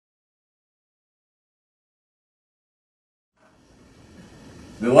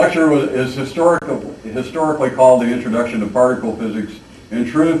The lecture is historically called the Introduction to Particle Physics. In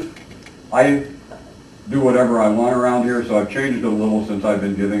truth, I do whatever I want around here, so I've changed it a little since I've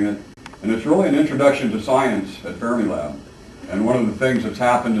been giving it. And it's really an introduction to science at Fermilab. And one of the things that's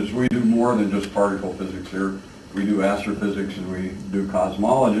happened is we do more than just particle physics here. We do astrophysics and we do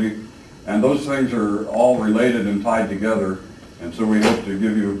cosmology. And those things are all related and tied together. And so we hope to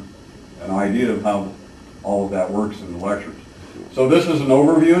give you an idea of how all of that works in the lectures. So this is an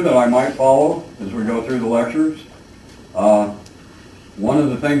overview that I might follow as we go through the lectures. One of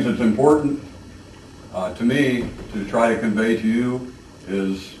the things that's important to me to try to convey to you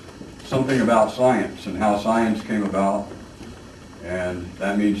is something about science and how science came about. And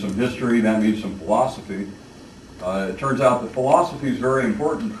that means some history, that means some philosophy. It turns out that philosophy is a very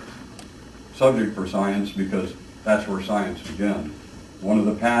important subject for science because that's where science began. One of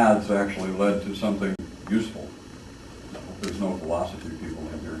the paths actually led to something useful. I hope there's no philosophy people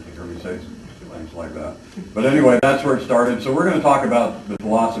in here to hear me say things like that. But anyway, that's where it started. So we're going to talk about the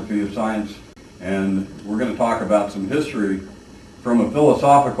philosophy of science, and we're going to talk about some history from a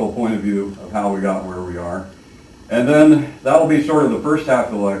philosophical point of view of how we got where we are. And then that'll be sort of the first half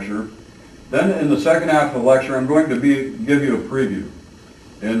of the lecture. Then in the second half of the lecture, I'm going to give you a preview.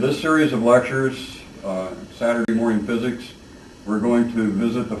 In this series of lectures, Saturday Morning Physics, we're going to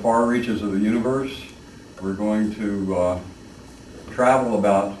visit the far reaches of the universe. We're going to travel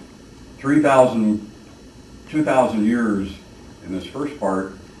about 2,000 years in this first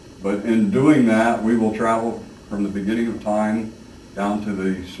part, but in doing that, we will travel from the beginning of time down to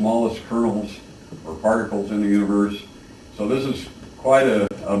the smallest kernels or particles in the universe. So this is quite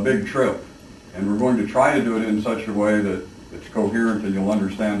a big trip, and we're going to try to do it in such a way that it's coherent and you'll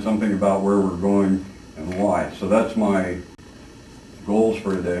understand something about where we're going and why. So that's my goals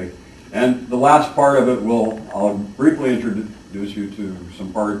for today. And the last part of it I'll briefly introduce you to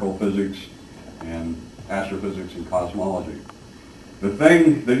some particle physics and astrophysics and cosmology. The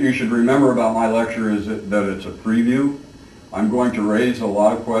thing that you should remember about my lecture is that it's a preview. I'm going to raise a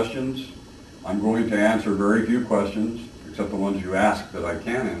lot of questions. I'm going to answer very few questions, except the ones you ask that I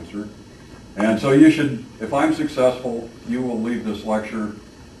can answer. And so you should, if I'm successful, you will leave this lecture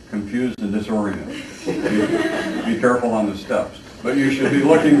confused and disoriented. Be careful on the steps. But you should be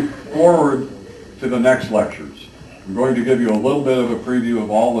looking forward to the next lectures. I'm going to give you a little bit of a preview of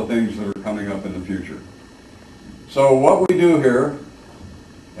all the things that are coming up in the future. So what we do here,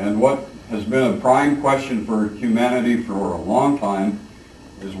 and what has been a prime question for humanity for a long time,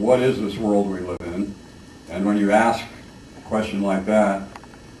 is what is this world we live in? And when you ask a question like that,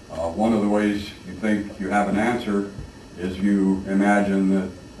 one of the ways you think you have an answer is you imagine that,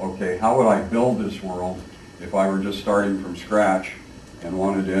 okay, how would I build this world if I were just starting from scratch and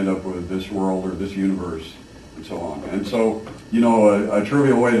wanted to end up with this world or this universe and so on. And so, you know, a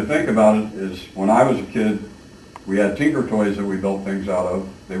trivial way to think about it is when I was a kid, we had tinker toys that we built things out of.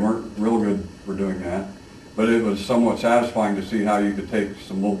 They weren't real good for doing that, but it was somewhat satisfying to see how you could take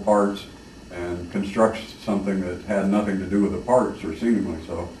some little parts and construct something that had nothing to do with the parts, or seemingly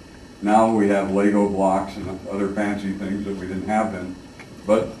so. Now we have Lego blocks and other fancy things that we didn't have then.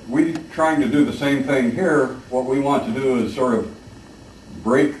 But we're trying to do the same thing here. What we want to do is sort of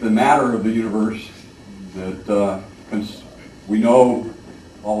break the matter of the universe that we know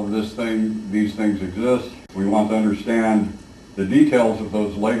all of these things exist. We want to understand the details of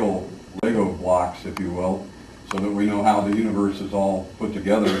those Lego blocks, if you will, so that we know how the universe is all put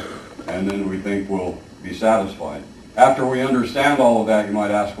together, and then we think we'll be satisfied. After we understand all of that, you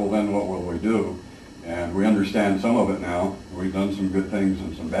might ask, well, then what will we do? And we understand some of it now. We've done some good things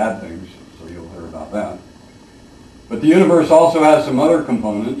and some bad things, so you'll hear about that. But the universe also has some other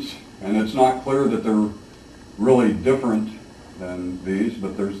components, and it's not clear that they're really different than these,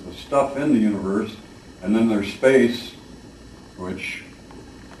 but there's the stuff in the universe, and then there's space, which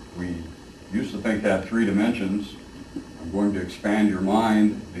we used to think had 3 dimensions. I'm going to expand your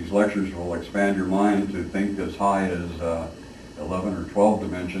mind. These lectures will expand your mind to think as high as 11 or 12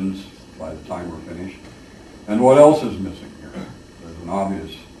 dimensions by the time we're finished. And what else is missing here? There's an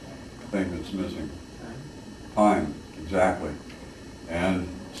obvious thing that's missing. Time, exactly. And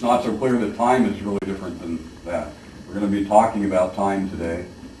it's not so clear that time is really different than that. We're going to be talking about time today.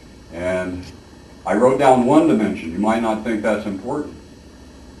 And I wrote down 1 dimension. You might not think that's important.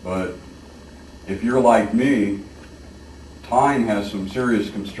 But if you're like me, time has some serious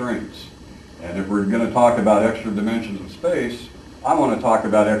constraints. And if we're going to talk about extra dimensions of space, I want to talk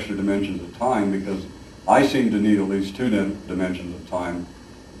about extra dimensions of time because I seem to need at least 2 dimensions of time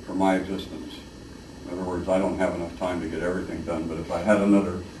for my existence. In other words, I don't have enough time to get everything done, but if I had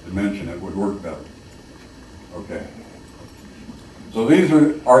another dimension, it would work better. Okay. So these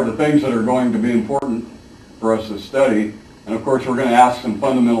are the things that are going to be important for us to study. And of course, we're going to ask some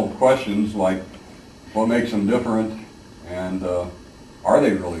fundamental questions like what makes them different, and are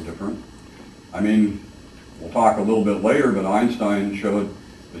they really different? I mean, we'll talk a little bit later, but Einstein showed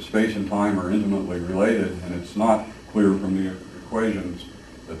that space and time are intimately related, and it's not clear from the equations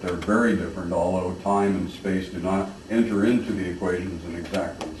that they're very different, although time and space do not enter into the equations in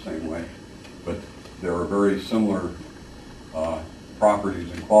exactly the same way. But there are very similar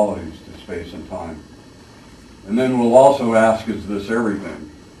properties and qualities to space and time. And then we'll also ask, is this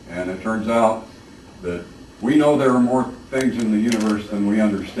everything? And it turns out that we know there are more things in the universe than we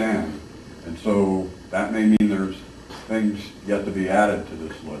understand. And so that may mean there's things yet to be added to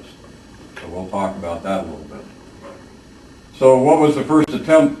this list. So we'll talk about that a little bit. So what was the first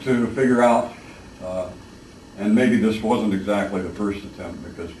attempt to figure out, and maybe this wasn't exactly the first attempt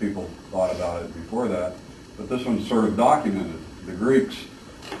because people thought about it before that, but this one's sort of documented. The Greeks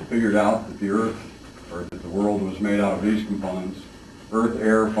figured out that the Earth, or that the world was made out of these components: earth,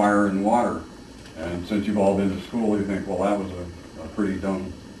 air, fire, and water. And since you've all been to school, you think, well, that was a pretty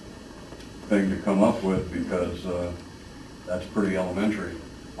dumb thing to come up with because that's pretty elementary.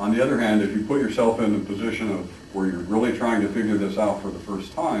 On the other hand, if you put yourself in the position of where you're really trying to figure this out for the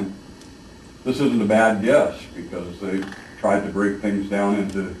first time, this isn't a bad guess because they tried to break things down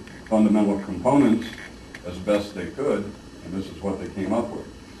into fundamental components as best they could, and this is what they came up with.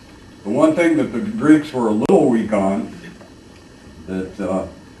 The one thing that the Greeks were a little weak on, that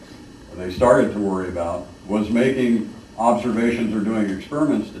they started to worry about, was making observations or doing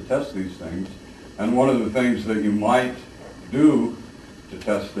experiments to test these things. And one of the things that you might do to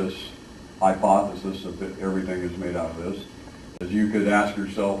test this hypothesis that everything is made out of this is you could ask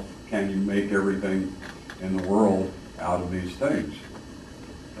yourself, can you make everything in the world out of these things?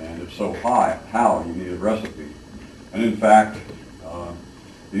 And if so, how? You need a recipe. And in fact,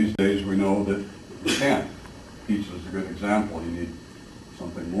 these days we know that you can't. Pizza is a good example. You need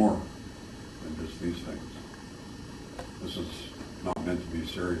something more than just these things. This is not meant to be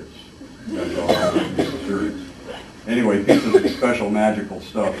serious. You guys all know this is serious. Anyway, pizza is special magical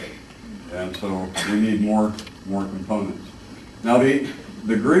stuff, and so we need more components. Now the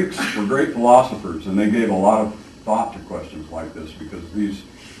Greeks were great philosophers, and they gave a lot of thought to questions like this because these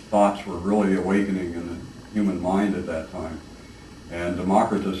thoughts were really awakening in the human mind at that time. And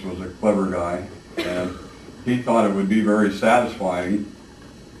Democritus was a clever guy, and he thought it would be very satisfying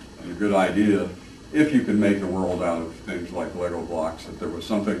and a good idea if you could make the world out of things like Lego blocks, that there was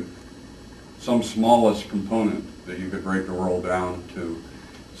some smallest component that you could break the world down to,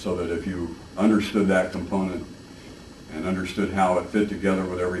 so that if you understood that component and understood how it fit together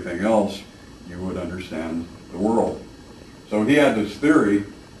with everything else, you would understand the world. So he had this theory,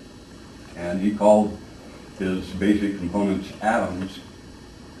 and he called his basic components atoms.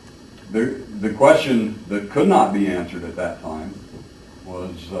 The question that could not be answered at that time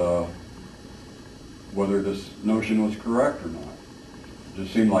was whether this notion was correct or not. It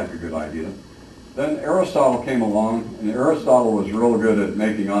just seemed like a good idea. Then Aristotle came along, and Aristotle was real good at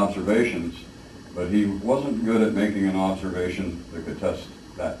making observations, but he wasn't good at making an observation that could test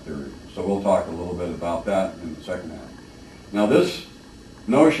that theory. So we'll talk a little bit about that in the second half. Now this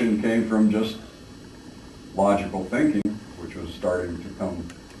notion came from just logical thinking, which was starting to come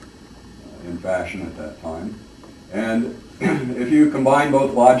in fashion at that time. And if you combine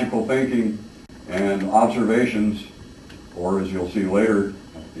both logical thinking and observations, or as you'll see later,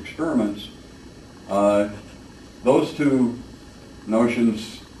 experiments, those two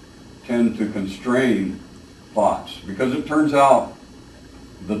notions tend to constrain thoughts, because it turns out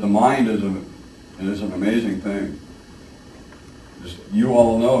that the mind is an amazing thing. You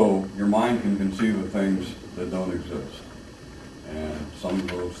all know your mind can conceive of things that don't exist. And some of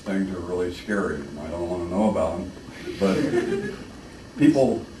those things are really scary, and I don't want to know about them. But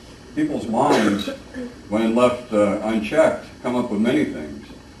people's minds, when left unchecked, come up with many things.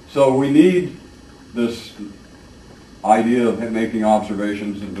 So we need this idea of making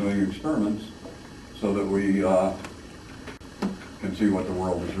observations and doing experiments so that we can see what the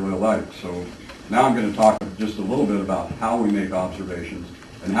world is really like. So now I'm going to talk just a little bit about how we make observations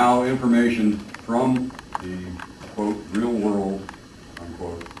and how information from the, quote, real world,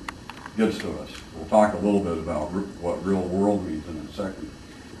 unquote, gets to us. We'll talk a little bit about what real world means in a second.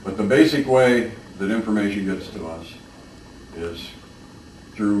 But the basic way that information gets to us is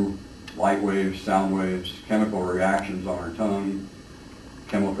through light waves, sound waves, chemical reactions on our tongue,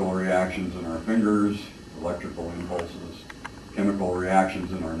 chemical reactions in our fingers, electrical impulses, chemical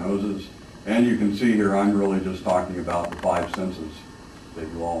reactions in our noses. And you can see here I'm really just talking about the five senses that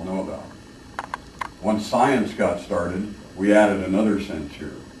you all know about. Once science got started, we added another sense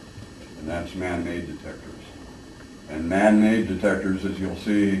here, and that's man-made detectors. And man-made detectors, as you'll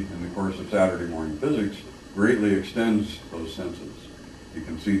see in the course of Saturday morning physics, greatly extends those senses. You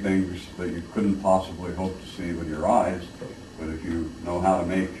can see things that you couldn't possibly hope to see with your eyes, but if you know how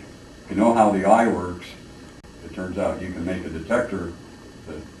the eye works, it turns out you can make a detector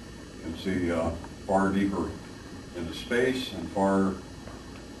that can see far deeper into space and farther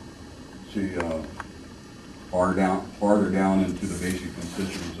down into the basic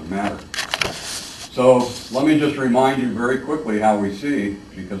constituents of matter. So let me just remind you very quickly how we see,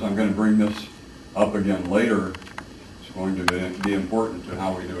 because I'm going to bring this up again later. It's going to be important to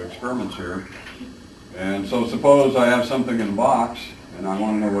how we do experiments here. And so suppose I have something in a box and I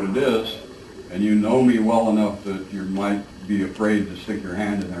want to know what it is, and you know me well enough that you might be afraid to stick your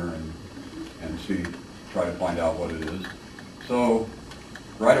hand in there and try to find out what it is. So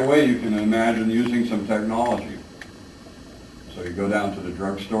right away you can imagine using some technology. So you go down to the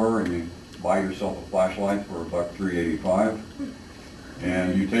drugstore and you buy yourself a flashlight for $1.385,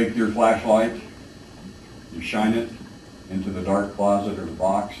 and you take your flashlight, you shine it into the dark closet or the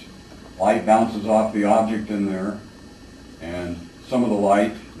box. Light bounces off the object in there, and some of the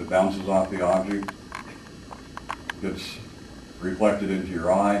light that bounces off the object gets reflected into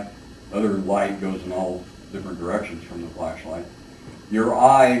your eye. Other light goes in all different directions from the flashlight. Your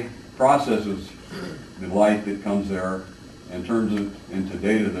eye processes the light that comes there and turns it into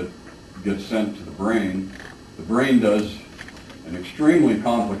data that gets sent to the brain. The brain does an extremely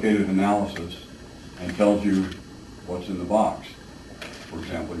complicated analysis and tells you what's in the box. For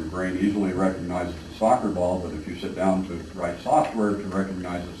example, your brain easily recognizes a soccer ball, but if you sit down to write software to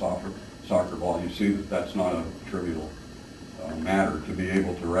recognize a soccer ball, you see that that's not a trivial matter to be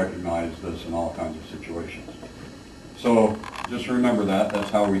able to recognize this in all kinds of situations. So just remember that. That's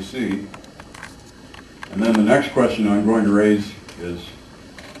how we see. And then the next question I'm going to raise is,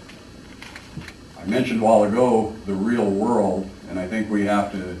 I mentioned a while ago the real world, and I think we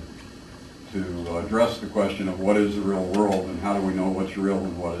have to address the question of what is the real world and how do we know what's real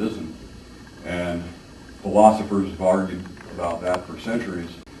and what isn't. And philosophers have argued about that for centuries,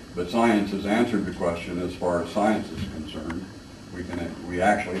 but science has answered the question as far as science is concerned. We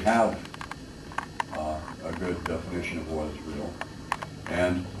actually have a good definition of what is real.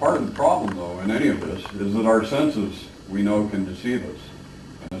 And part of the problem, though, in any of this is that our senses, we know, can deceive us.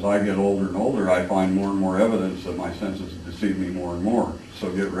 And as I get older and older, I find more and more evidence that my senses deceive me more and more.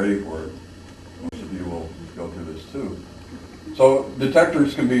 So get ready for it. Most of you will go through this too. So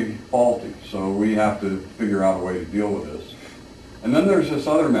detectors can be faulty, so we have to figure out a way to deal with this. And then there's this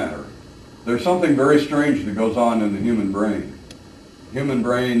other matter. There's something very strange that goes on in the human brain. The human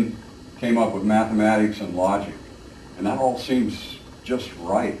brain came up with mathematics and logic, and that all seems just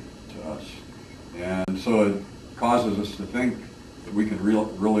right to us. And so it causes us to think that we can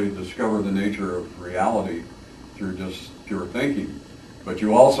really discover the nature of reality through just pure thinking. But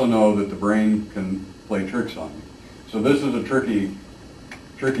you also know that the brain can play tricks on you. So this is a tricky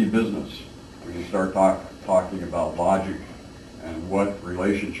business when you start talking about logic and what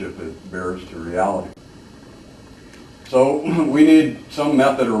relationship it bears to reality. So we need some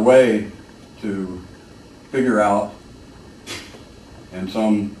method or way to figure out in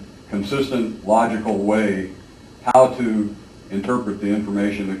some consistent, logical way how to interpret the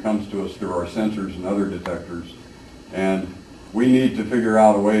information that comes to us through our sensors and other detectors. And we need to figure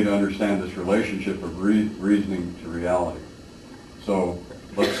out a way to understand this relationship of reasoning to reality. So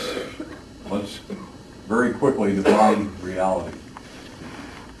let's very quickly define reality.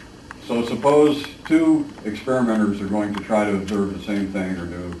 So suppose two experimenters are going to try to observe the same thing or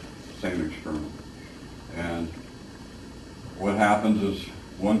do the same experiment. And what happens is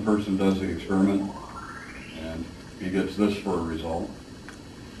one person does the experiment and he gets this for a result.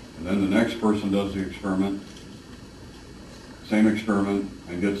 And then the next person does the experiment, same experiment,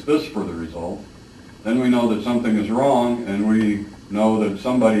 and gets this for the result. Then we know that something is wrong, and we know that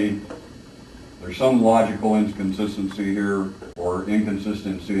there's some logical inconsistency here or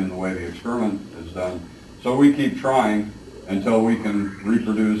inconsistency in the way the experiment is done. So we keep trying until we can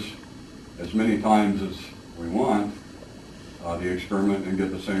reproduce as many times as we want the experiment and get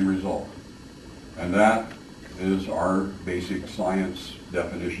the same result. And that is our basic science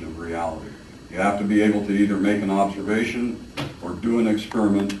definition of reality. You have to be able to either make an observation or do an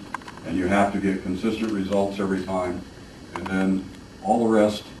experiment, and you have to get consistent results every time. And then all the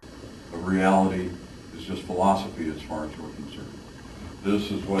rest of reality is just philosophy as far as we're concerned. This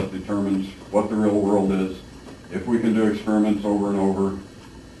is what determines what the real world is, if we can do experiments over and over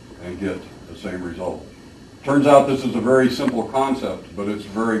and get the same result. Turns out this is a very simple concept, but it's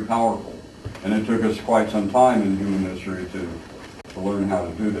very powerful. And it took us quite some time in human history to learn how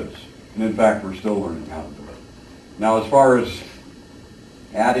to do this. And in fact, we're still learning how to do it. Now, as far as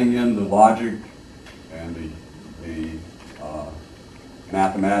adding in the logic and the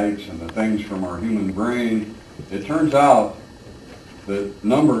mathematics and the things from our human brain, it turns out that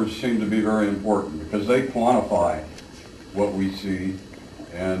numbers seem to be very important because they quantify what we see.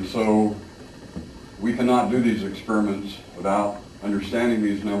 And so we cannot do these experiments without understanding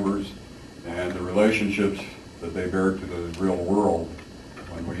these numbers and the relationships that they bear to the real world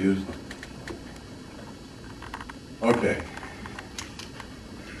when we use them. Okay.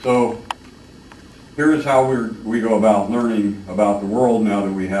 So here's how we go about learning about the world now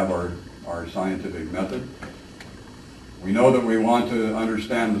that we have our scientific method. We know that we want to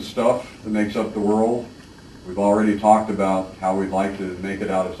understand the stuff that makes up the world. We've already talked about how we'd like to make it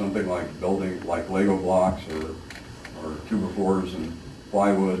out of something like building, like Lego blocks or 2x4s and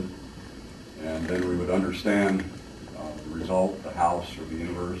plywood, and then we would understand the result, the house or the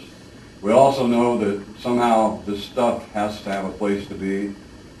universe. We also know that somehow this stuff has to have a place to be,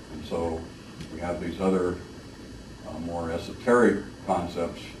 and so we have these other more esoteric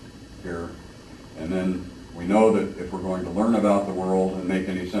concepts here. And then we know that if we're going to learn about the world and make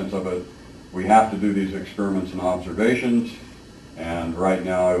any sense of it, we have to do these experiments and observations. And right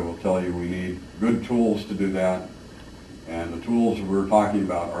now I will tell you we need good tools to do that. And the tools we're talking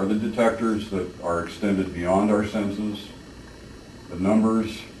about are the detectors that are extended beyond our senses, the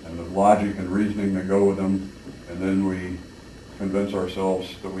numbers and the logic and reasoning that go with them, and then we convince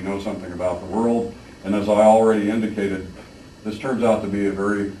ourselves that we know something about the world. And as I already indicated, this turns out to be a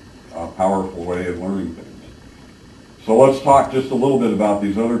very powerful way of learning things. So let's talk just a little bit about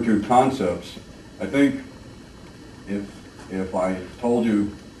these other two concepts. I think if I told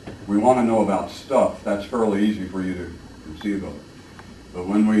you we want to know about stuff, that's fairly easy for you to conceive of. But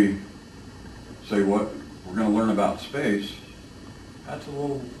when we say what we're going to learn about space, that's a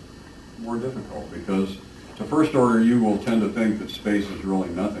little more difficult because to first order you will tend to think that space is really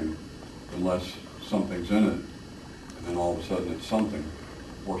nothing unless something's in it, and then all of a sudden it's something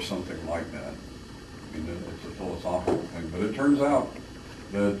or something like that. I mean, it's a philosophical thing, but it turns out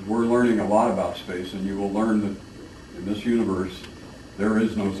that we're learning a lot about space, and you will learn that in this universe there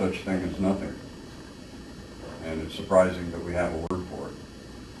is no such thing as nothing. And it's surprising that we have a word for it.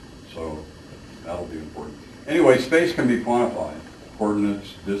 So that'll be important. Anyway, space can be quantified.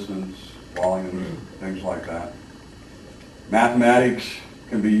 Coordinates, distance, volume, things like that. Mathematics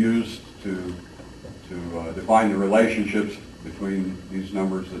can be used to define the relationships between these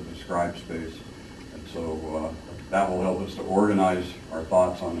numbers that describe space. And so that will help us to organize our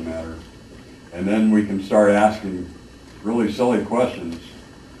thoughts on the matter. And then we can start asking really silly questions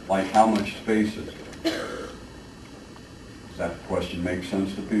like how much space is there? Does that question make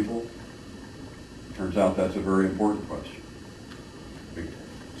sense to people? Turns out that's a very important question.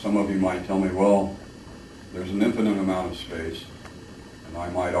 Some of you might tell me, well, there's an infinite amount of space, and I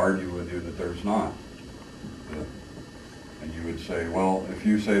might argue with you that there's not. And you would say, well, if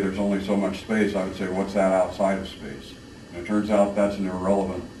you say there's only so much space, I would say, what's that outside of space? And it turns out that's an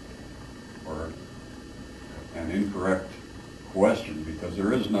irrelevant or an incorrect question because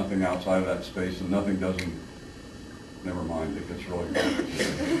there is nothing outside of that space and nothing doesn't, never mind, it gets really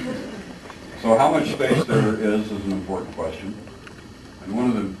complicated. So how much space there is an important question. And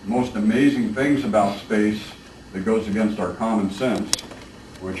one of the most amazing things about space that goes against our common sense,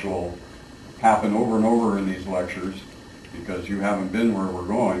 which will happen over and over in these lectures because you haven't been where we're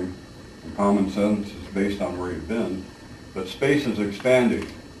going, and common sense is based on where you've been, but space is expanding.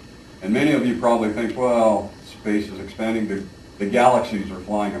 And many of you probably think, well, space is expanding, the galaxies are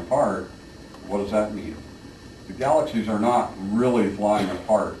flying apart. What does that mean? The galaxies are not really flying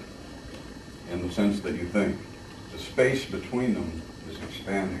apart in the sense that you think. The space between them is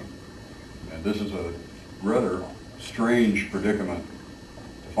expanding. And this is a rather strange predicament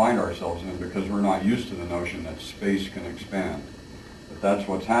to find ourselves in because we're not used to the notion that space can expand. But that's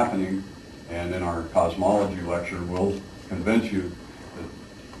what's happening, and in our cosmology lecture we'll convince you,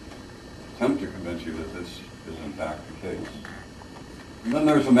 attempt to convince you that this is in fact the case. And then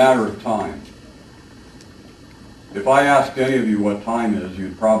there's a matter of time. If I asked any of you what time is,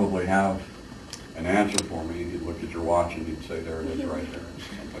 you'd probably have an answer for me. You'd look at your watch and you'd say, there it is right there.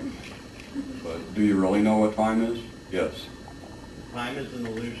 But do you really know what time is? Yes. Time is an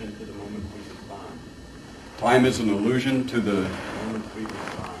illusion to the moment we respond. Time is an illusion to the Moments we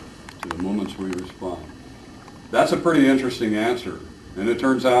respond. To the moments we respond. That's a pretty interesting answer. And it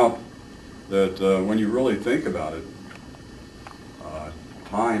turns out that when you really think about it,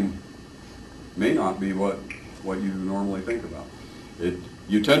 time may not be what you normally think about.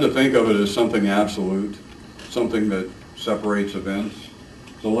 you tend to think of it as something absolute, something that separates events.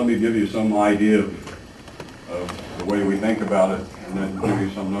 So let me give you some idea of the way we think about it, and then give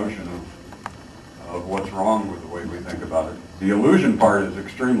you some notion of what's wrong with the way we think about it. The illusion part is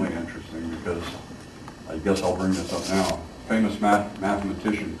extremely interesting because, I guess I'll bring this up now. Famous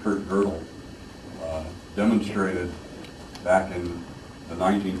mathematician Kurt Gödel demonstrated back in the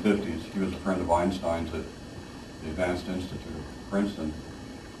 1950s. He was a friend of Einstein's at the Advanced Institute of Princeton,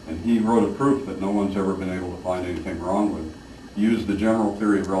 and he wrote a proof that no one's ever been able to find anything wrong with. He used the general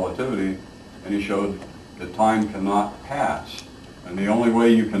theory of relativity, and he showed that time cannot pass. And the only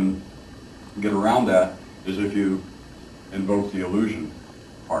way you can get around that is if you invoke the illusion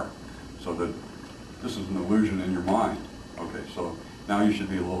part, so that this is an illusion in your mind. Okay, so now you should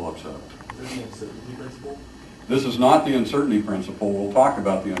be a little upset. Is this the uncertainty principle? This is not the uncertainty principle. We'll talk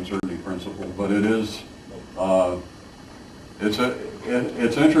about the uncertainty principle, but it is,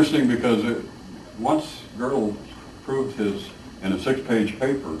 it's interesting because once Gödel proved his, in a 6-page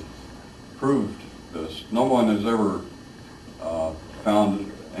paper, proved this, no one has ever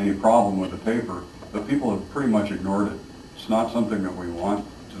found any problem with the paper, but people have pretty much ignored it. It's not something that we want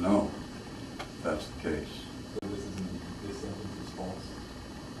to know if that's the case. So this sentence is false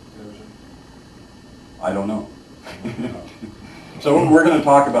notion? I don't know. So we're going to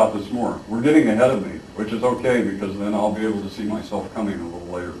talk about this more. We're getting ahead of me, which is okay because then I'll be able to see myself coming a little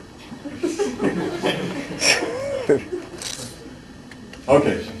later.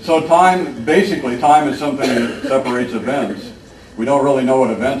 Okay, so time, basically time is something that separates events. We don't really know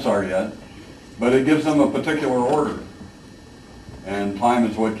what events are yet, but it gives them a particular order. And time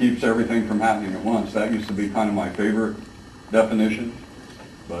is what keeps everything from happening at once. That used to be kind of my favorite definition,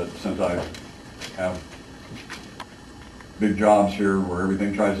 but since I have big jobs here where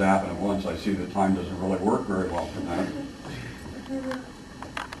everything tries to happen at once, I see that time doesn't really work very well from that.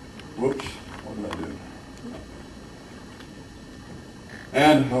 Whoops, what did I do?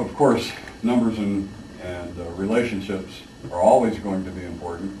 And of course, numbers and relationships are always going to be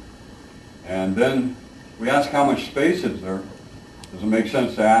important. And then we ask how much space is there. Does it make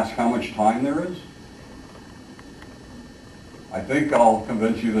sense to ask how much time there is? I think I'll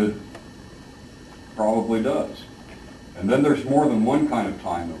convince you that it probably does. And then there's more than one kind of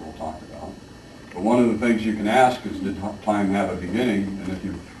time that we'll talk about. But one of the things you can ask is, did time have a beginning? And if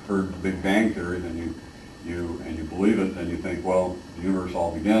you've heard the Big Bang Theory, then you believe it, then you think, well, the universe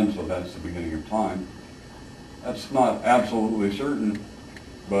all began, so that's the beginning of time. That's not absolutely certain,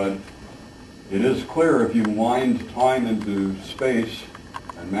 but it is clear if you wind time into space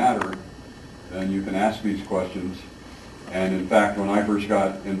and matter, then you can ask these questions. And in fact, when I first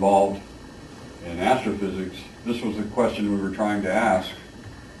got involved in astrophysics, this was the question we were trying to ask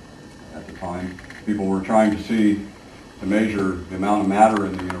at the time. People were trying to see, to measure the amount of matter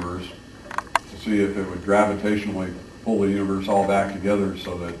in the universe, to see if it would gravitationally pull the universe all back together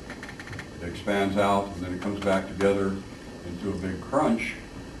so that it expands out and then it comes back together into a big crunch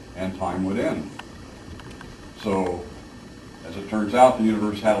and time would end. So, as it turns out, the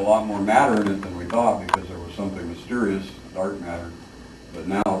universe had a lot more matter in it than we thought because there was something mysterious, dark matter. But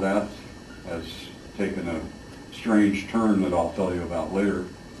now that has taken a strange turn that I'll tell you about later.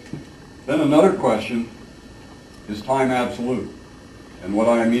 Then another question, is time absolute? And what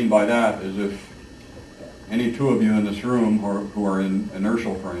I mean by that is if any two of you in this room who are in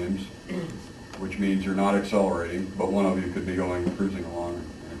inertial frames, which means you're not accelerating, but one of you could be going cruising along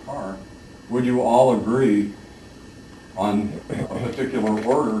in a car, would you all agree on a particular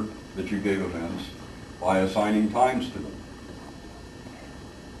order that you gave events by assigning times to them?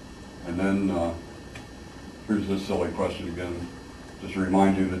 And then here's this silly question again, just to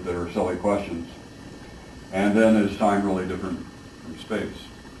remind you that there are silly questions. And then is time really different from space?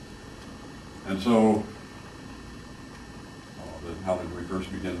 And so, how did we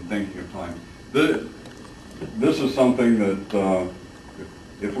first begin thinking of time? This is something that,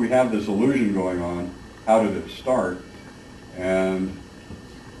 if we have this illusion going on, how did it start? And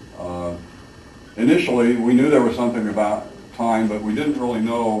initially, we knew there was something about time, but we didn't really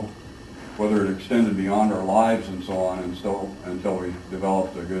know whether it extended beyond our lives and so on, and so until we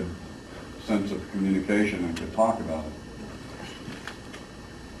developed a good sense of communication and could talk about it.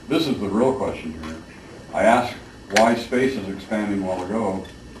 This is the real question here. I asked why space is expanding a while ago.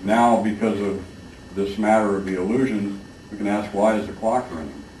 Now, because of this matter of the illusion, we can ask why is the clock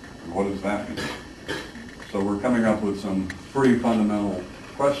running? And what does that mean? So we're coming up with some pretty fundamental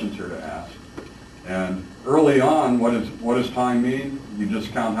questions here to ask. And early on, what does time mean? You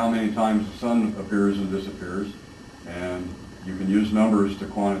just count how many times the sun appears and disappears, and you can use numbers to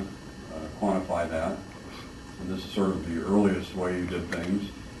quantify that. and this is sort of the earliest way you did things.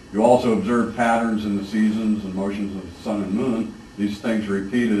 You also observed patterns in the seasons and motions of the sun and moon. These things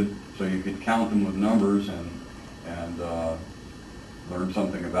repeated so you could count them with numbers and learn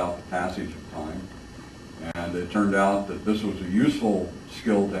something about the passage of time. And it turned out that this was a useful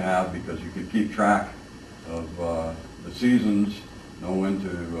skill to have because you could keep track of the seasons, know when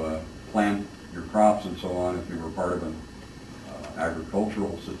to plant your crops and so on if you were part of an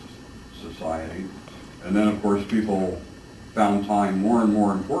agricultural society. And then, of course, people found time more and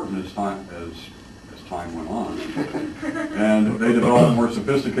more important as time went on. And they developed more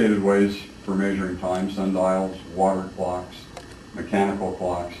sophisticated ways for measuring time, sundials, water clocks, mechanical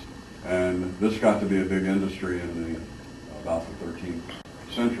clocks. And this got to be a big industry in about the 13th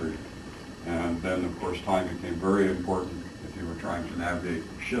century. And then, of course, time became very important if you were trying to navigate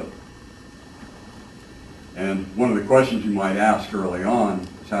a ship. And one of the questions you might ask early on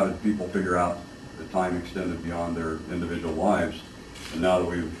is how did people figure out that time extended beyond their individual lives? And now that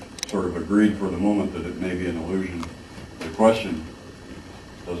we've sort of agreed for the moment that it may be an illusion, the question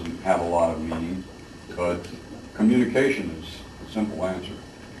doesn't have a lot of meaning, but communication is a simple answer.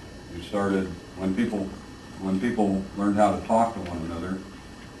 You started, when people learned how to talk to one another,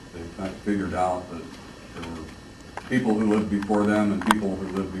 they figured out that there were people who lived before them and people who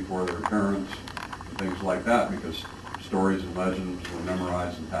lived before their parents and things like that, because stories and legends were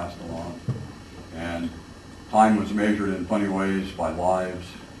memorized and passed along. And time was measured in funny ways by lives,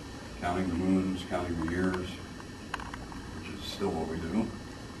 counting the moons, counting the years, which is still what we do.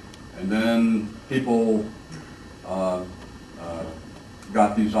 And then people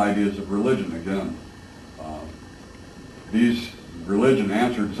got these ideas of religion again. Religion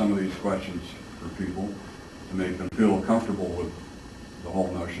answered some of these questions for people to make them feel comfortable with the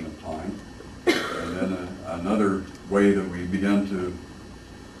whole notion of time. And then another way that we began to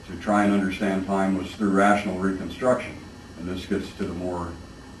try and understand time was through rational reconstruction. And this gets to the more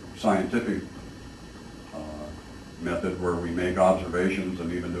scientific method where we make observations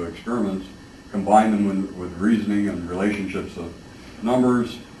and even do experiments, combine them with reasoning and relationships of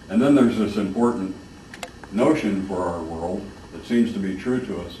numbers. And then there's this important notion for our world that seems to be true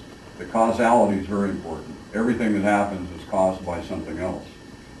to us, that causality is very important. Everything that happens is caused by something else.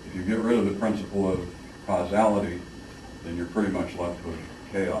 If you get rid of the principle of causality, then you're pretty much left with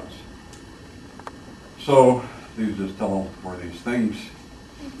chaos. So these just tell where these things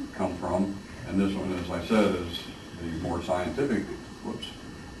come from. And this one, as I said, is the more scientific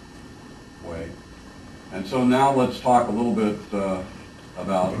way. And so now let's talk a little bit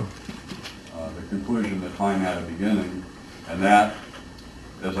about the conclusion that time had a beginning, and that,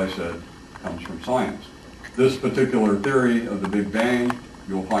 as I said, comes from science. This particular theory of the Big Bang,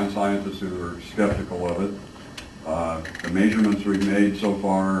 you'll find scientists who are skeptical of it. The measurements we've made so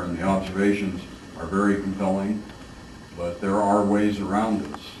far and the observations are very compelling, but there are ways around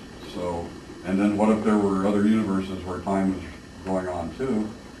this. So, and then what if there were other universes where time was going on too?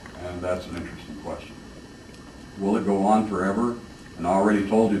 And that's an interesting question. Will it go on forever? And I already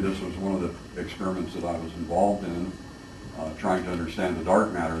told you this was one of the experiments that I was involved in, trying to understand the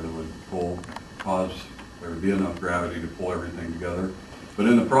dark matter that would cause there would be enough gravity to pull everything together. But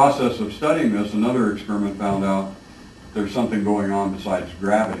in the process of studying this, another experiment found out there's something going on besides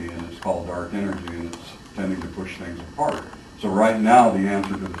gravity, and it's called dark energy, and it's tending to push things apart. So right now the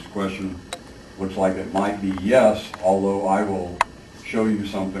answer to this question looks like it might be yes, although I will show you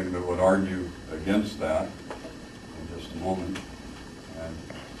something that would argue against that in just a moment. And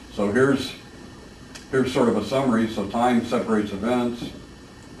so here's sort of a summary. So time separates events,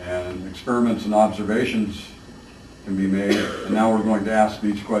 and experiments and observations can be made. And now we're going to ask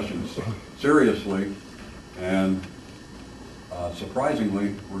these questions seriously. And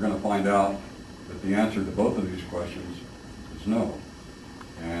surprisingly, we're going to find out that the answer to both of these questions is no.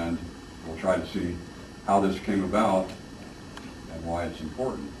 And we'll try to see how this came about and why it's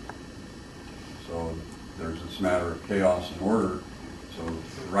important. So there's this matter of chaos and order. So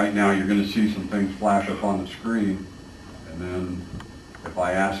right now you're going to see some things flash up on the screen, and then if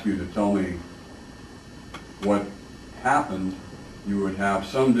I ask you to tell me what happened, you would have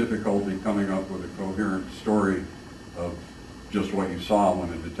some difficulty coming up with a coherent story of just what you saw when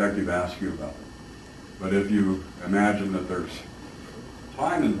a detective asked you about it. But if you imagine that there's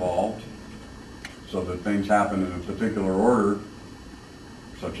time involved, so that things happen in a particular order,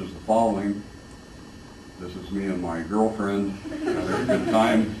 such as the following. This is me and my girlfriend having a good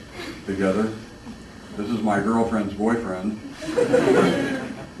time together. This is my girlfriend's boyfriend,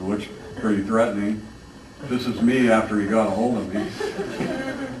 who looks pretty threatening. This is me after he got a hold of me.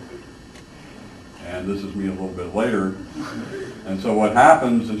 And this is me a little bit later. And so what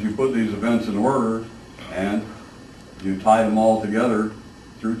happens is you put these events in order, and you tie them all together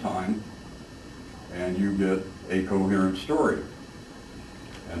through time, and you get a coherent story.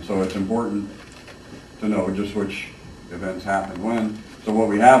 And so it's important to know just which events happen when. So what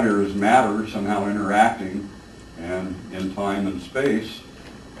we have here is matter somehow interacting and in time and space,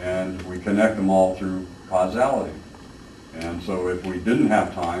 and we connect them all through causality. And so if we didn't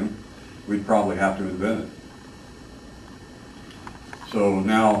have time, we'd probably have to invent it. So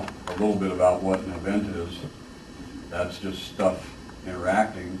now a little bit about what an event is. That's just stuff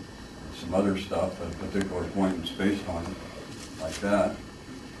interacting with some other stuff at a particular point in space-time, like that.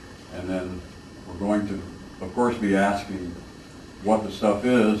 And then we're going to, of course, be asking what the stuff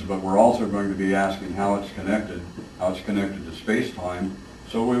is, but we're also going to be asking how it's connected to space-time.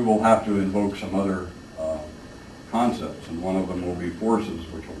 So we will have to invoke some other concepts, and one of them will be forces,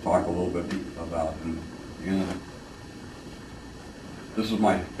 which we'll talk a little bit about in the end. This is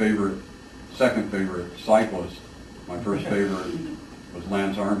my second favorite cyclist. My first favorite was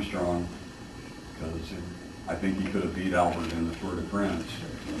Lance Armstrong, because I think he could have beat Albert in the Tour de France.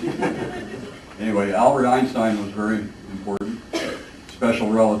 Anyway, Albert Einstein was very important. Special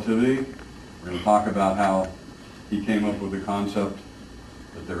relativity. We're going to talk about how he came up with the concept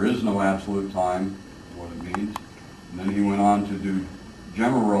that there is no absolute time, what it means. And then he went on to do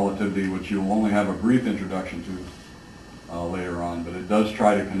general relativity, which you'll only have a brief introduction to later on, but it does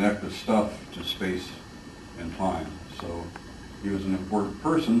try to connect the stuff to space and time. So he was an important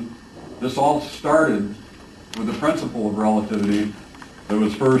person. This all started with the principle of relativity that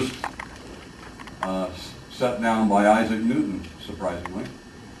was first set down by Isaac Newton, surprisingly,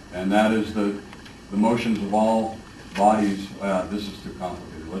 and that is that the motions of all bodies, this is too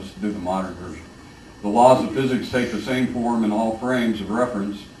complicated, let's do the modern version. The laws of physics take the same form in all frames of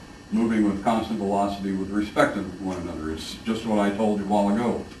reference, moving with constant velocity with respect to one another. It's just what I told you a while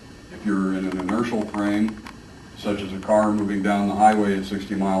ago. If you're in an inertial frame, such as a car moving down the highway at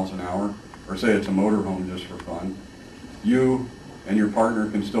 60 miles an hour, or say it's a motorhome just for fun, you and your partner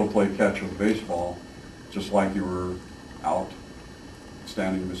can still play catch with baseball, just like you were out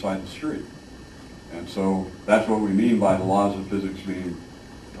standing beside the street. And so that's what we mean by the laws of physics being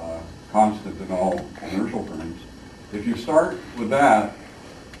constant in all inertial frames. If you start with that,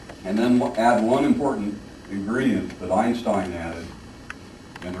 and then add one important ingredient that Einstein added,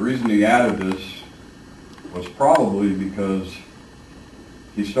 and the reason he added this was probably because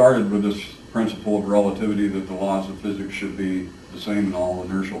he started with this principle of relativity that the laws of physics should be the same in all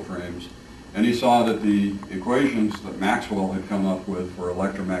inertial frames. And he saw that the equations that Maxwell had come up with for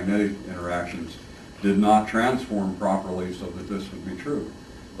electromagnetic interactions did not transform properly so that this would be true.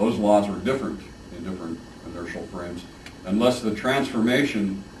 Those laws were different in different inertial frames, unless the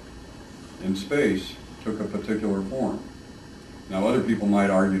transformation in space took a particular form. Now, other people might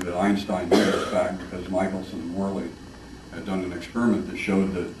argue that Einstein knew this fact because Michelson and Morley had done an experiment that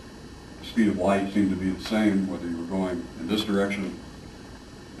showed that the speed of light seemed to be the same whether you were going in this direction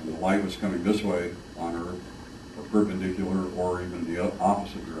and the light was coming this way on Earth, or perpendicular, or even the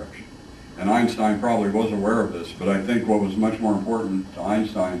opposite direction. And Einstein probably was aware of this, but I think what was much more important to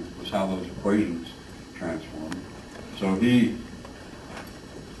Einstein was how those equations transformed. So he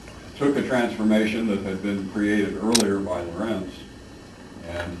took a transformation that had been created earlier by Lorentz,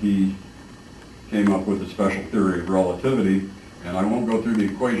 and he came up with a special theory of relativity. And I won't go through the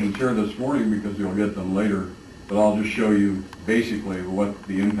equations here this morning because you'll get them later, but I'll just show you basically what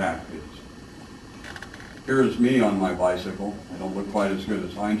the impact is. Here's me on my bicycle. I don't look quite as good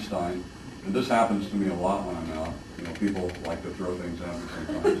as Einstein, and this happens to me a lot when I'm out. You know, people like to throw things at me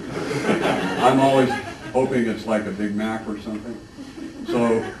sometimes. I'm always hoping it's like a Big Mac or something.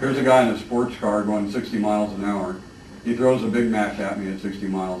 So here's a guy in a sports car going 60 miles an hour. He throws a Big Mac at me at 60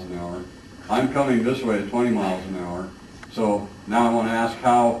 miles an hour. I'm coming this way at 20 miles an hour. So now I want to ask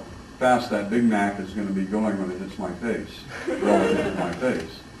how fast that Big Mac is going to be going when it hits my face, relative to my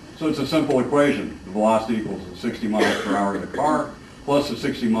face. So it's a simple equation. The velocity equals the 60 miles per hour of the car plus the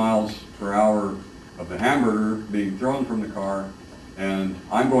 60 miles per hour of the hamburger being thrown from the car. And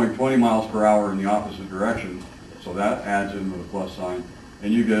I'm going 20 miles per hour in the opposite direction, so that adds into the plus sign.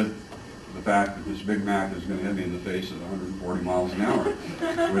 And you get the fact that this Big Mac is going to hit me in the face at 140 miles an hour,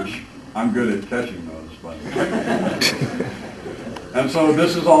 which I'm good at catching those, by the way. And so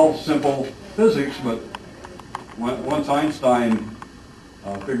this is all simple physics, but once Einstein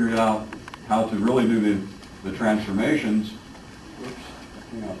figured out how to really do the transformations, whoops, I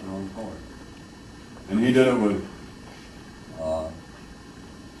came out the wrong color. And he did it with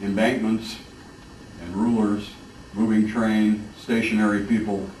embankments and rulers, moving train, stationary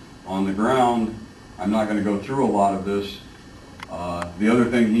people on the ground. I'm not going to go through a lot of this. The other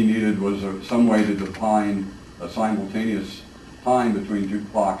thing he needed was some way to define a simultaneous time between two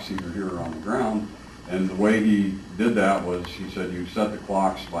clocks, either here or on the ground. And the way he did that was, he said, you set the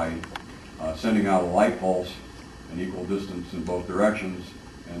clocks by sending out a light pulse an equal distance in both directions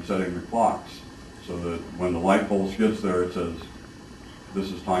and setting the clocks so that when the light pulse gets there, it says,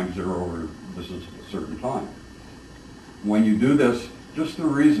 this is time 0 or this is a certain time. When you do this, just through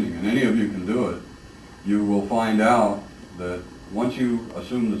reasoning, and any of you can do it, you will find out that once you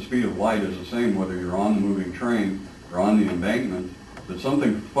assume the speed of light is the same whether you're on the moving train or on the embankment, that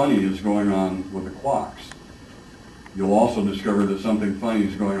something funny is going on with the clocks. You'll also discover that something funny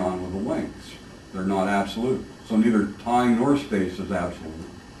is going on with the lengths. They're not absolute. So neither time nor space is absolute.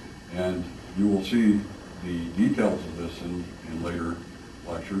 And you will see the details of this in later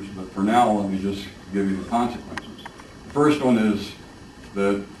lectures. But for now, let me just give you the consequences. The first one is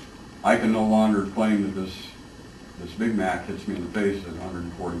that I can no longer claim that this Big Mac hits me in the face at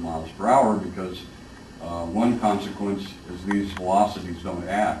 140 miles per hour because one consequence is these velocities don't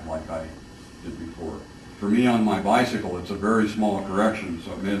add like I did before. For me on my bicycle, it's a very small correction,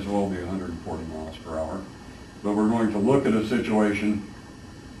 so it may as well be 140 miles per hour. But we're going to look at a situation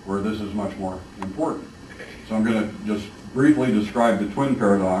where this is much more important. So I'm going to just briefly describe the twin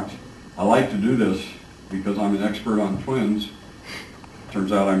paradox. I like to do this because I'm an expert on twins.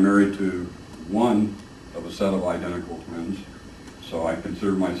 Turns out I'm married to one of a set of identical twins, so I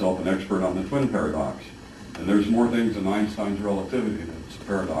consider myself an expert on the twin paradox. And there's more things in Einstein's relativity that's a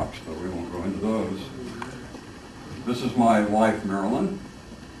paradox, but we won't go into those. This is my wife, Marilyn,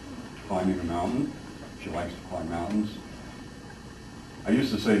 climbing a mountain. She likes to climb mountains. I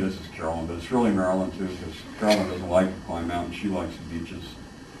used to say this is Carolyn, but it's really Marilyn too, because Carolyn doesn't like to climb mountains. She likes the beaches.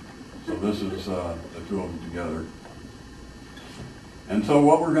 So this is the two of them together. And so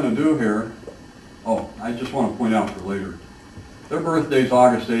what we're going to do here, I just want to point out for later, their birthday's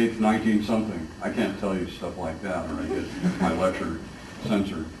August 8th, 19-something. I can't tell you stuff like that or I get my lecture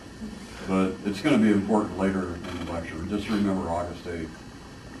censored. But it's going to be important later in the lecture. Just remember August 8th.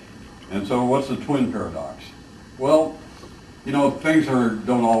 And so what's the twin paradox? Well, you know, things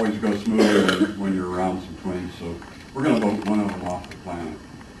don't always go smoothly when you're around some twins, so we're going to vote one of them off the planet.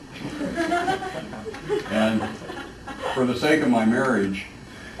 And for the sake of my marriage,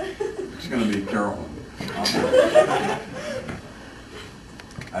 it's going to be Carolyn.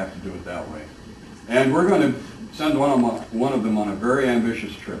 I have to do it that way. And we're going to send one of them on a very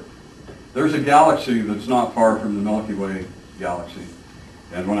ambitious trip. There's a galaxy that's not far from the Milky Way galaxy.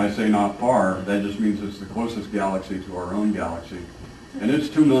 And when I say not far, that just means it's the closest galaxy to our own galaxy. And it's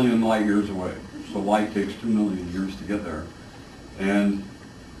 2 million light years away. So light takes 2 million years to get there. And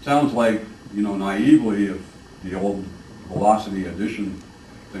it sounds like, you know, naively, if the old velocity addition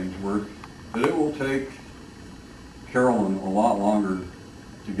things work, that it will take Carolyn a lot longer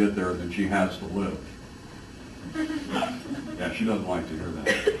to get there than she has to live. Yeah, she doesn't like to hear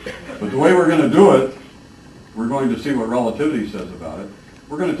that. But the way we're going to do it, we're going to see what relativity says about it.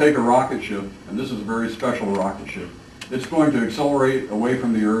 We're going to take a rocket ship, and this is a very special rocket ship. It's going to accelerate away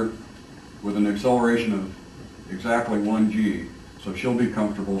from the Earth with an acceleration of exactly 1 g. So she'll be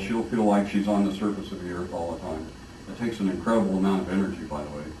comfortable. She'll feel like she's on the surface of the Earth all the time. It takes an incredible amount of energy, by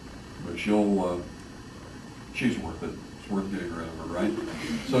the way. But she's worth it. It's worth getting rid of her, right?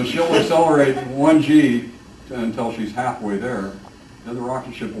 So she'll accelerate 1 g until she's halfway there. Then the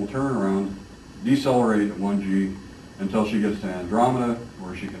rocket ship will turn around, decelerate at 1 g until she gets to Andromeda,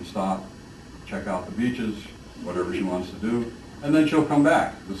 where she can stop, check out the beaches, whatever she wants to do, and then she'll come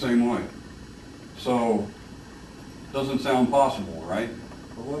back the same way. So, doesn't sound possible, right?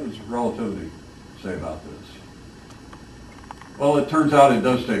 But what does relativity say about this? Well, it turns out it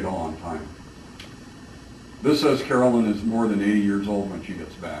does take a long time. This says Carolyn is more than 80 years old when she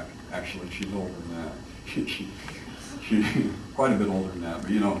gets back. Actually, she's older than that. She's quite a bit older than that,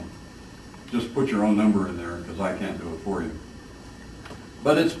 but you know, just put your own number in there because I can't do it for you.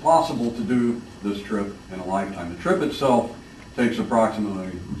 But it's possible to do this trip in a lifetime. The trip itself takes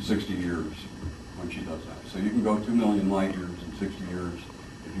approximately 60 years when she does that. So you can go 2 million light years in 60 years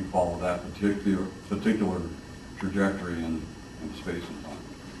if you follow that particular trajectory in space and time.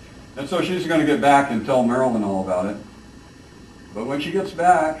 And so she's going to get back and tell Marilyn all about it. But when she gets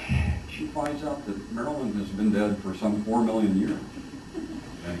back, she finds out that Marilyn has been dead for some 4 million years.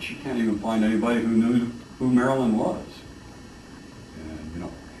 And she can't even find anybody who knew who Marilyn was. And, you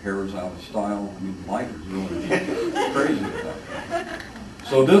know, hair is out of style. I mean, life is really crazy at that.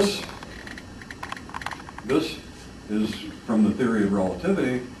 So this is from the theory of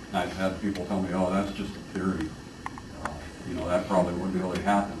relativity. I've had people tell me, oh, that's just a theory. You know, that probably wouldn't really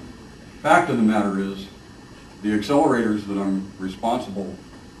happen. Fact of the matter is, the accelerators that I'm responsible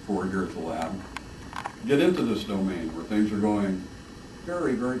for here at the lab get into this domain where things are going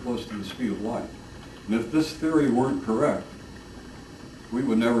very, very close to the speed of light. And if this theory weren't correct, we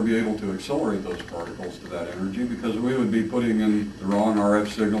would never be able to accelerate those particles to that energy because we would be putting in the wrong RF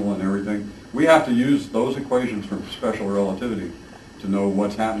signal and everything. We have to use those equations from special relativity to know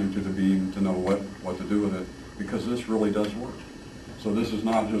what's happening to the beam, to know what to do with it, because this really does work. So this is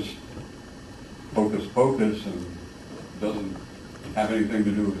not just hocus pocus and doesn't have anything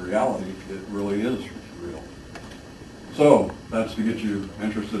to do with reality. It really is real. So that's to get you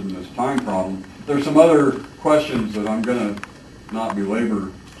interested in this time problem. There's some other questions that I'm going to not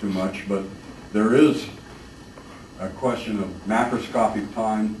belabor too much, but there is a question of macroscopic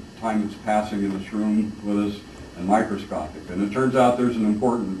time that's passing in this room with us, and microscopic. And it turns out there's an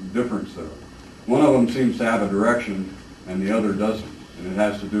important difference there. One of them seems to have a direction and the other doesn't. And it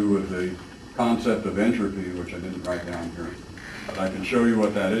has to do with the concept of entropy, which I didn't write down here. But I can show you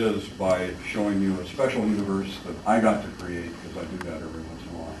what that is by showing you a special universe that I got to create, because I do that every once in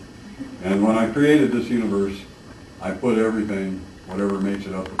a while. And when I created this universe, I put everything, whatever makes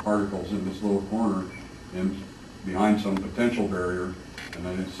it up, the particles, in this little corner in behind some potential barrier. And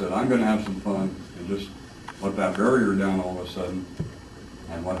then it said, I'm going to have some fun and just let that barrier down all of a sudden.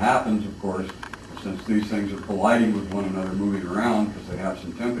 And what happens, of course, since these things are colliding with one another, moving around because they have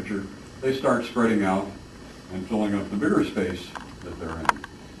some temperature, they start spreading out and filling up the bigger space that they're in.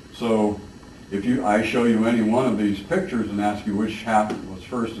 So if I show you any one of these pictures and ask you which half was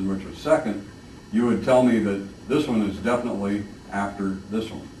first and which was second, you would tell me that this one is definitely after this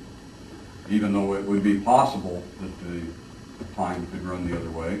one, even though it would be possible that the time could run the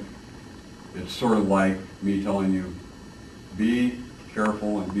other way. It's sort of like me telling you, be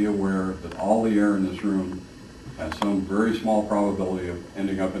careful and be aware that all the air in this room has some very small probability of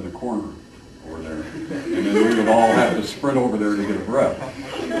ending up in the corner over there. And then we would all have to sprint over there to get a breath.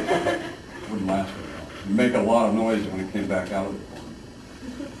 Wouldn't last very long. It'd make a lot of noise when it came back out of the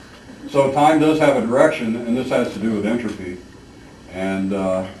corner. So time does have a direction, and this has to do with entropy. And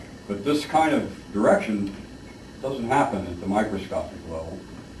but this kind of direction doesn't happen at the microscopic level.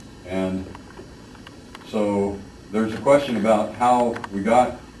 And so there's a question about how we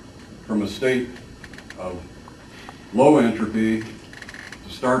got from a state of low entropy to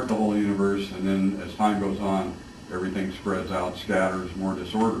start the whole universe, and then as time goes on, everything spreads out, scatters, more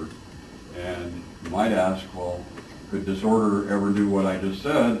disorder. And you might ask, well, could disorder ever do what I just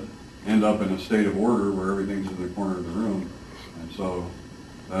said, end up in a state of order where everything's in the corner of the room? And so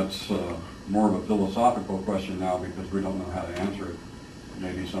that's more of a philosophical question now, because we don't know how to answer it.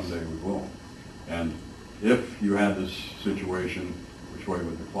 Maybe someday we will. And if you had this situation, which way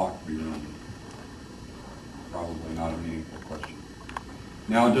would the clock be running? Probably not a meaningful question.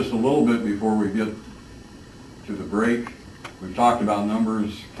 Now, just a little bit before we get to the break, we've talked about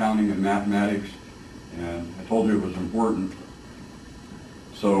numbers, counting, and mathematics, and I told you it was important.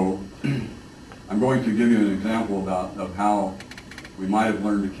 So I'm going to give you an example of how we might have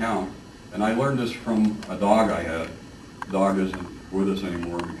learned to count. And I learned this from a dog I had. The dog isn't with us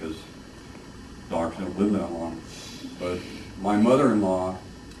anymore because dogs don't live that long. But my mother-in-law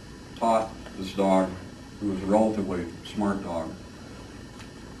taught this dog, who was a relatively smart dog.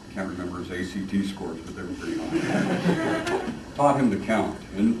 Can't remember his ACT scores, but they were pretty high. Taught him to count.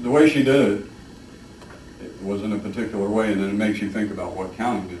 And the way she did it, it was in a particular way, and then it makes you think about what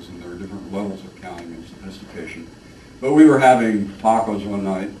counting is, and there are different levels of counting and sophistication. But we were having tacos one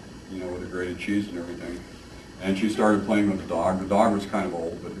night, you know, with the grated cheese and everything, and she started playing with the dog. The dog was kind of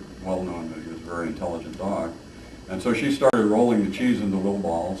old, but well known that he was a very intelligent dog. And so she started rolling the cheese into little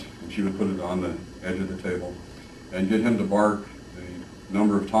balls, and she would put it on the edge of the table and get him to bark the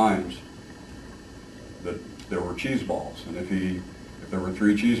number of times that there were cheese balls. And if there were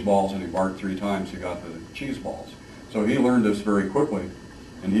 3 cheese balls and he barked 3 times, he got the cheese balls. So he learned this very quickly,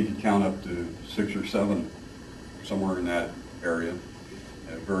 and he could count up to 6 or 7, somewhere in that area,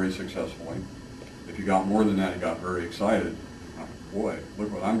 very successfully. If you got more than that, he got very excited. Oh, boy,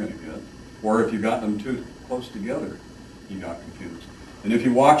 look what I'm going to get. Or if you got them too close together, he got confused. And if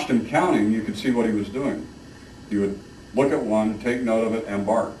you watched him counting, you could see what he was doing. He would look at one, take note of it, and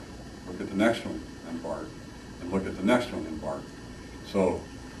bark. Look at the next one, and bark. And look at the next one, and bark. So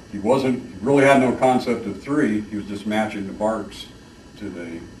he really had no concept of 3. He was just matching the barks to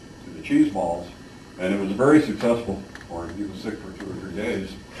the cheese balls. And it was very successful for him. He was sick for 2 or 3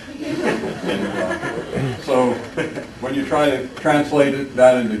 days. And, so when you try to translate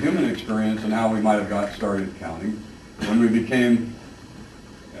that into human experience and how we might have got started counting, when we became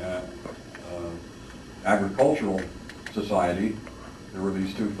agricultural society, there were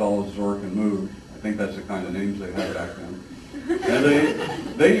these 2 fellows, Zork and Moog. I think that's the kind of names they had back then.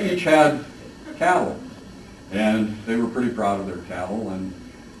 And they each had cattle, and they were pretty proud of their cattle. And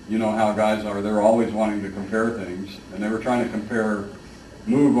you know how guys are, they're always wanting to compare things, and they were trying to compare,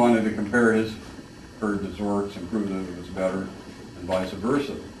 Moog wanted to compare his herd to Zork's and prove that it was better, and vice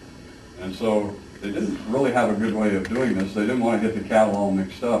versa. And so they didn't really have a good way of doing this. They didn't want to get the cattle all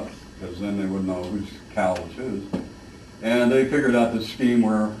mixed up, because then they wouldn't know whose cow was whose. And they figured out this scheme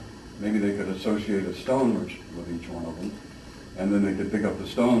where maybe they could associate a stone with each one of them, and then they could pick up the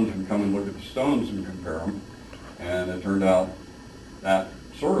stones and come and look at the stones and compare them. And it turned out that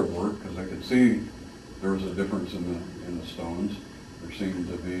sort of worked, because I could see there was a difference in the stones. There seemed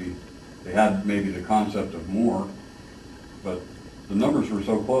to be, they had maybe the concept of more, but the numbers were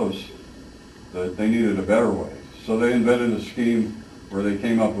so close that they needed a better way. So they invented a scheme where they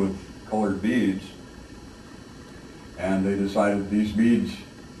came up with colored beads, and they decided these beads,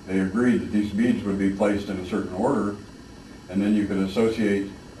 they agreed that these beads would be placed in a certain order, and then you could associate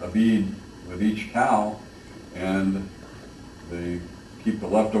a bead with each cow, and they keep the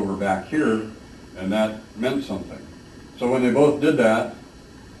leftover back here, and that meant something. So when they both did that,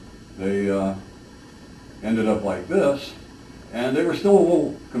 they ended up like this, and they were still a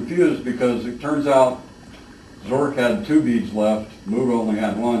little confused, because it turns out Zork had 2 beads left, Moog only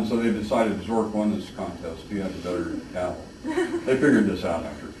had 1, so they decided Zork won this contest. He had the better cattle. They figured this out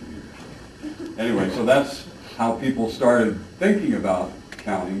after a few years. Anyway, so that's how people started thinking about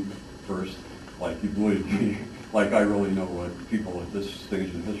counting first, like you believe me, like I really know what people at this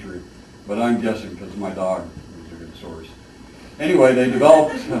stage in history, but I'm guessing because my dog is a good source. Anyway, they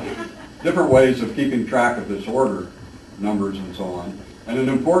developed different ways of keeping track of this order, numbers and so on. And an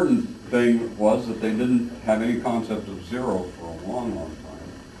important thing was that they didn't have any concept of zero for a long, long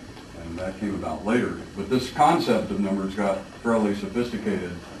time. And that came about later. But this concept of numbers got fairly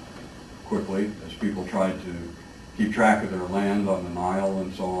sophisticated quickly as people tried to keep track of their land on the Nile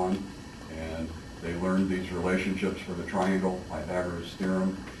and so on. And they learned these relationships for the triangle, Pythagoras'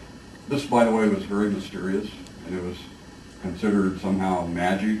 theorem. This, by the way, was very mysterious, and it was considered somehow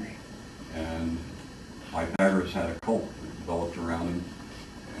magic. And Pythagoras had a cult that developed around him.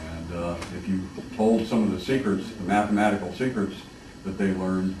 And if you told some of the secrets, the mathematical secrets that they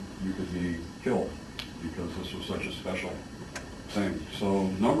learned, you could be killed, because this was such a special thing. So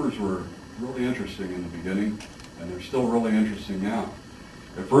numbers were really interesting in the beginning, and they're still really interesting now.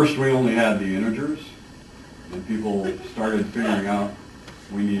 At first we only had the integers, and people started figuring out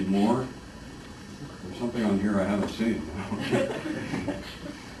we need more. There's something on here I haven't seen.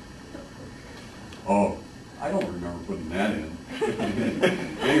 Oh, I don't remember putting that in.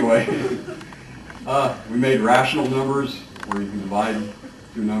 Anyway, we made rational numbers where you can divide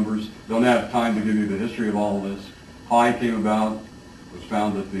 2 numbers. Don't have time to give you the history of all of this. Pi came about. It was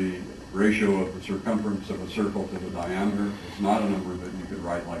found that the ratio of the circumference of a circle to the diameter is not a number that you could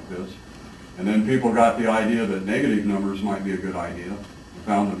write like this. And then people got the idea that negative numbers might be a good idea. We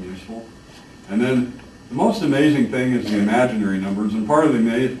found them useful. And then the most amazing thing is the imaginary numbers, and part of the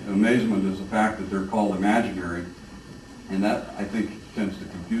amazement is the fact that they're called imaginary, and that, I think, tends to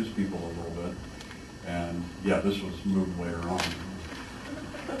confuse people a little bit. And yeah, this was moved later on.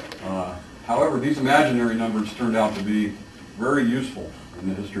 However, these imaginary numbers turned out to be very useful in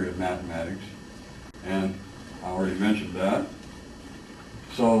the history of mathematics, and I already mentioned that.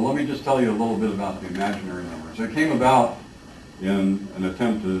 So let me just tell you a little bit about the imaginary numbers. They came about in an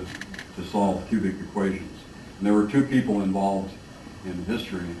attempt to solve cubic equations. And there were 2 people involved in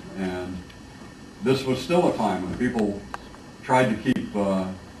history, and this was still a time when people tried to keep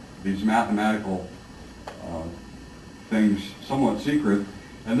these mathematical things somewhat secret,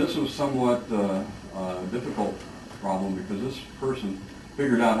 and this was somewhat a difficult problem, because this person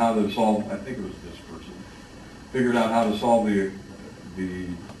figured out how to solve, I think it was this person, figured out how to solve the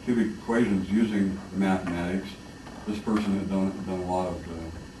cubic equations using the mathematics. This person had done a lot of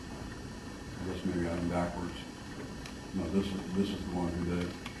I guess maybe I'm backwards. No, this is the one who did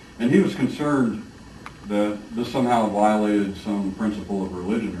it. And he was concerned that this somehow violated some principle of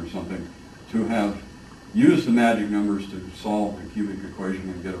religion or something, to have used the magic numbers to solve the cubic equation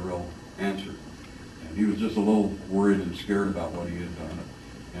and get a real answer. And he was just a little worried and scared about what he had done.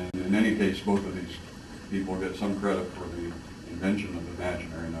 And in any case, both of these people get some credit for the invention of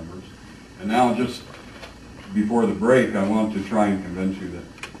imaginary numbers. And now, just before the break, I want to try and convince you that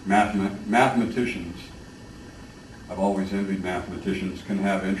mathematicians, I've always envied mathematicians, can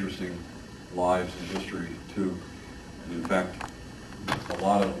have interesting lives and history too. And in fact, a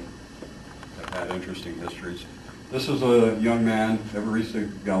lot of them have had interesting histories. This is a young man, Évariste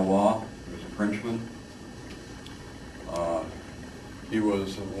Galois, who was a Frenchman. he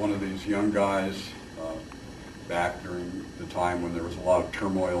was one of these young guys back during the time when there was a lot of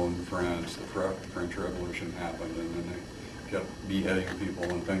turmoil in France. The French Revolution happened, and then they kept beheading people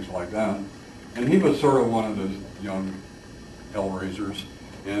and things like that. And he was sort of one of those young hellraisers.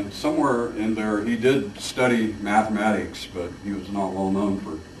 And somewhere in there, he did study mathematics, but he was not well known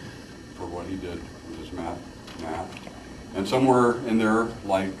for what he did with his math. And somewhere in there,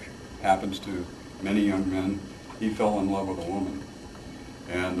 like happens to many young men, he fell in love with a woman.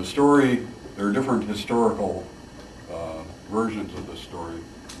 And the story, there are different historical versions of this story.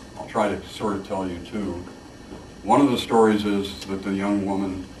 I'll try to sort of tell you two. One of the stories is that the young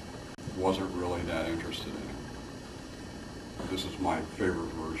woman wasn't really that interested in him. This is my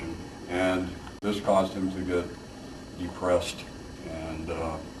favorite version. And this caused him to get depressed and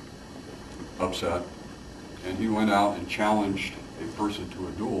upset. And he went out and challenged a person to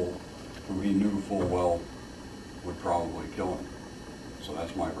a duel who he knew full well would probably kill him. So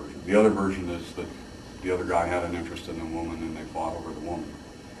that's my version. The other version is that the other guy had an interest in the woman and they fought over the woman.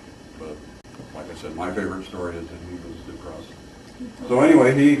 But like I said, my favorite story is that he was depressed. So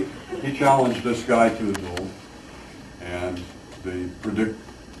anyway, he challenged this guy to a duel, and the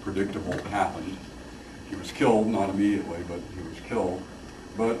predictable happened. He was killed, not immediately, but he was killed.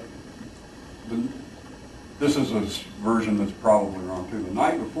 But this is a version that's probably wrong too. The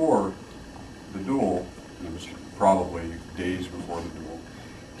night before the duel, and it was probably days before the duel,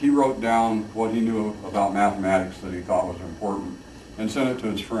 he wrote down what he knew about mathematics that he thought was important and sent it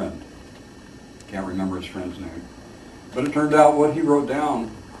to his friend. Can't remember his friend's name. But it turned out what he wrote down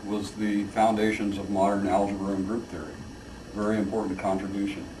was the foundations of modern algebra and group theory. Very important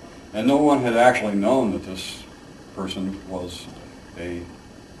contribution. And no one had actually known that this person was a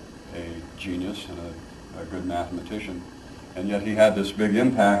genius and a good mathematician. And yet he had this big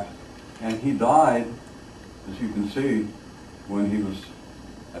impact. And he died, as you can see, when he was,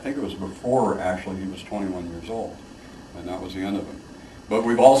 I think it was before actually he was 21 years old. And that was the end of him. But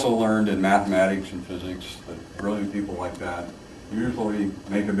we've also learned in mathematics and physics that brilliant people like that usually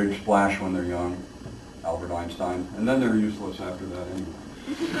make a big splash when they're young, Albert Einstein, and then they're useless after that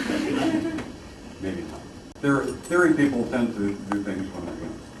anyway. Maybe not. Theory people tend to do things when they're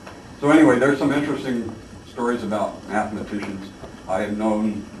young. So anyway, there's some interesting stories about mathematicians. I have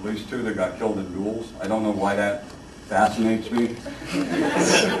known at least two that got killed in duels. I don't know why that fascinates me.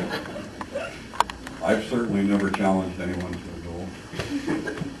 I've certainly never challenged anyone to a duel.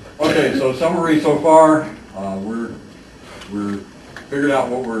 Okay, so summary so far, we're figured out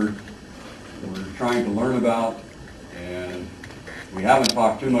what we're trying to learn about, and we haven't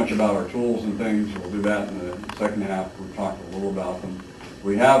talked too much about our tools and things. We'll do that in the second half. We'll talk a little about them.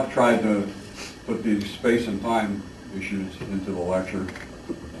 We have tried to put these space and time issues into the lecture,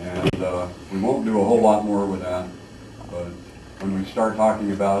 and we won't do a whole lot more with that, but when we start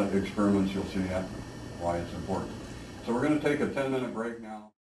talking about experiments, you'll see why it's important. So we're going to take a 10-minute break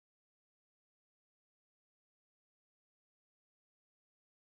now.